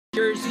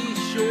Jersey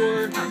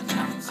Shore,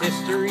 it's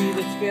history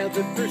that's failed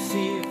to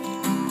perceive.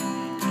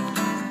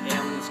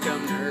 Aliens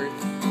come to Earth.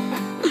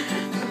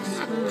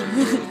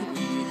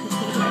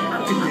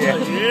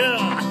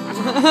 Yeah.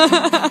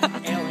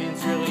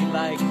 Aliens really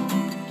like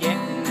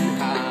getting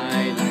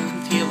high,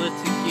 like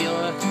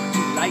tequila,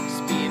 likes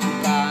being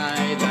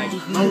bi, like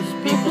most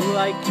people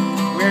like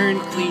wearing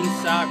clean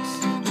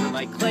socks, or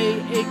like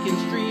Clay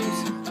Aiken's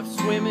dreams of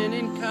swimming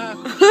in cock.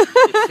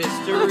 It's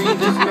history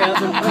that's failed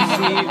to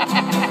perceive.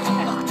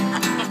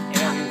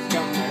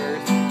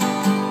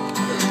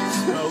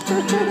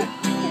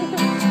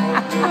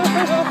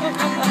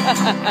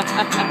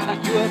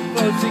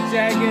 UFOs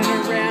zigzagging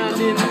around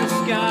in the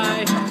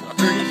sky.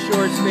 Pretty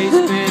sure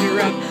spacemen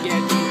are up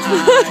getting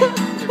high.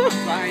 They're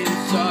flying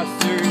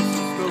saucers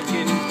and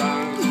smoking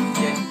bombs,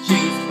 getting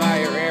chased by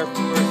our Air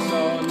Force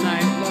all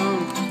night long.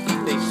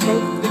 They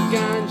smoke the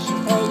ganj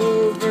all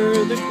over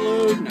the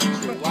globe. Not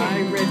sure why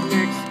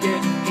rednecks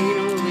get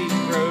anally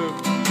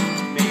probed.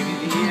 Maybe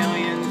the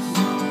aliens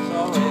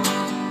saw it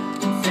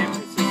in San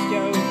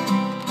Francisco.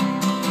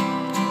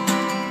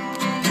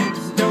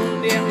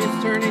 Aliens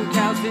turning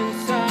cows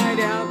inside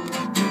out.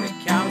 And the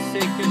cows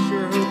take a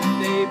sure hope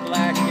they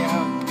black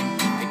out.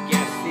 I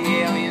guess the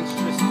aliens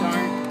just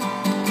aren't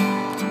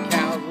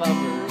cow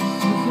lovers.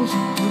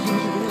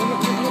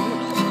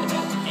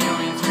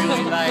 Aliens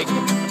really like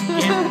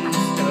getting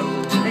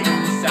stoned.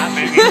 Stop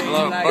making me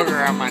blow a booger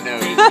out my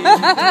nose.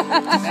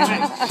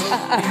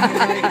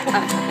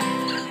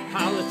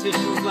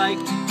 Politicians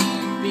like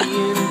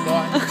being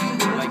bought.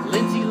 Like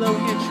Lindsay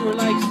Lohan sure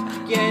likes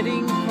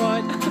getting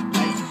caught.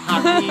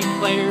 Hockey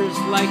players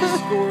like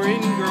scoring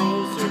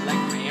goals, or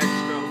like my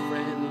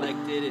ex-girlfriend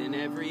liked it in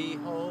every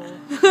hole.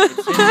 It's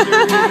history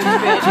that's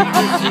failed to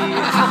perceive.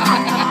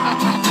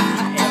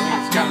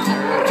 Aliens come to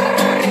Earth.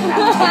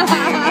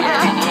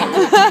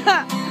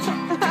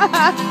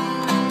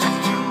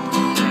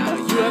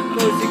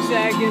 UFOs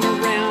zigzagging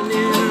around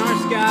in our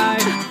sky.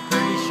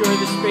 Pretty sure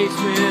the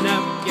spacemen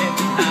up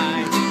getting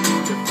high.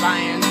 They're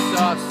flying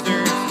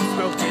saucers and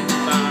smoking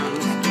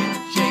bombs,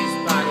 chased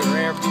by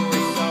their Air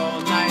Force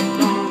all night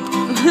long.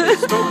 They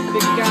smoke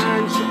the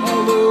ganj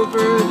all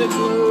over the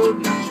globe.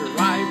 Not sure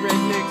why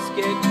rednecks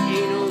get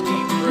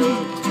anally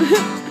probed.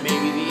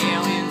 Maybe the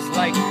aliens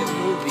like the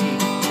movie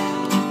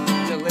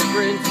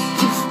Deliverance.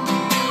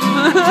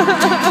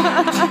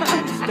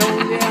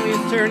 Stoned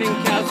aliens turning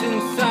cows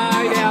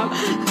inside out.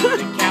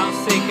 The cows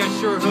take I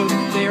sure hope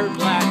they're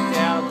blacked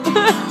out.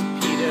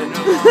 PETA no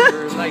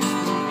longer likes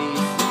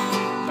movies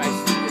by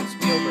Steven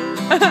Spielberg.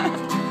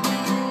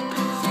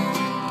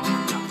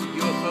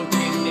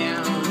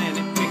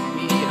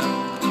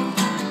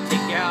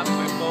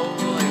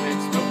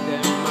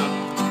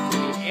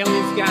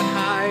 Got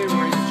high,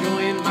 we're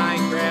enjoying my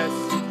grass.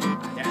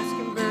 I'd ask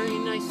him very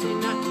nicely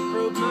not to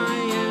probe my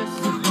ass.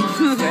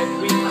 Said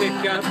we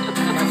pick up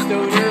my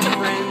stoner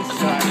friends,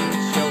 so I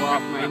would show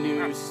off my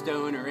new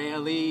stoner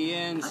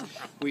aliens.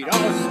 We'd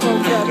all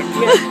smoke up,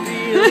 get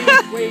really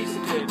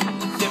wasted,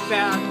 zip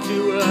out to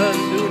a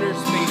lunar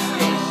space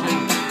station.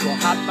 We'll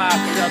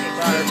hotbox up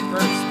our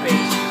first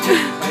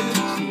spaceship. I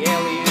teach the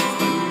aliens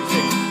the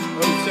music,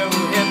 oh so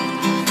hip.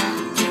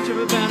 Teach them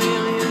about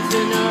aliens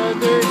and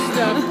other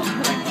stuff.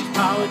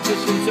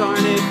 Politicians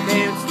aren't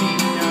advanced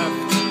enough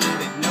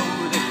that know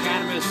that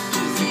cannabis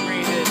is the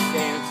greatest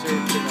answer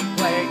to the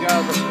plague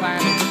of the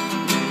planet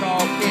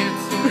called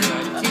cancer.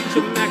 I teach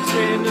them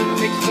X-ray to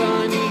mix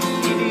funny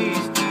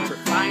CDs for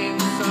flying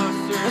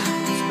saucers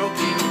and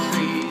smoking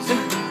trees.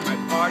 My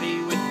party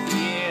with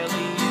the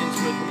aliens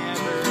would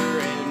never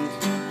end.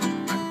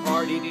 My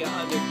party to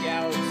other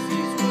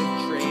galaxies would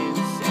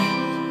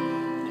transcend.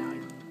 Now I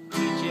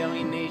teach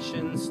alien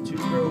nations to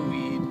grow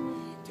weed.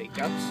 Take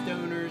up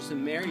stoners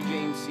and Mary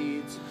Jane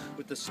seeds,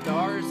 with the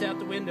stars out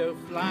the window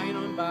flying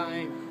on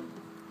by.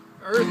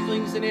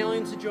 Earthlings and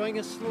aliens enjoying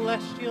a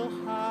celestial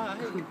high.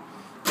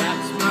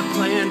 That's my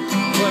plan,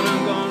 what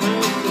I'm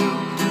gonna do.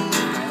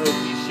 I hope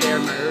you share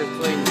my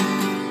earthling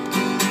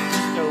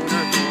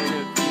stoner point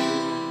of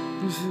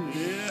view.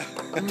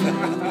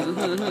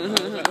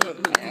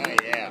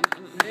 Yeah.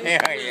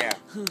 Yeah, yeah.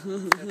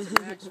 That's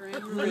an X-ray.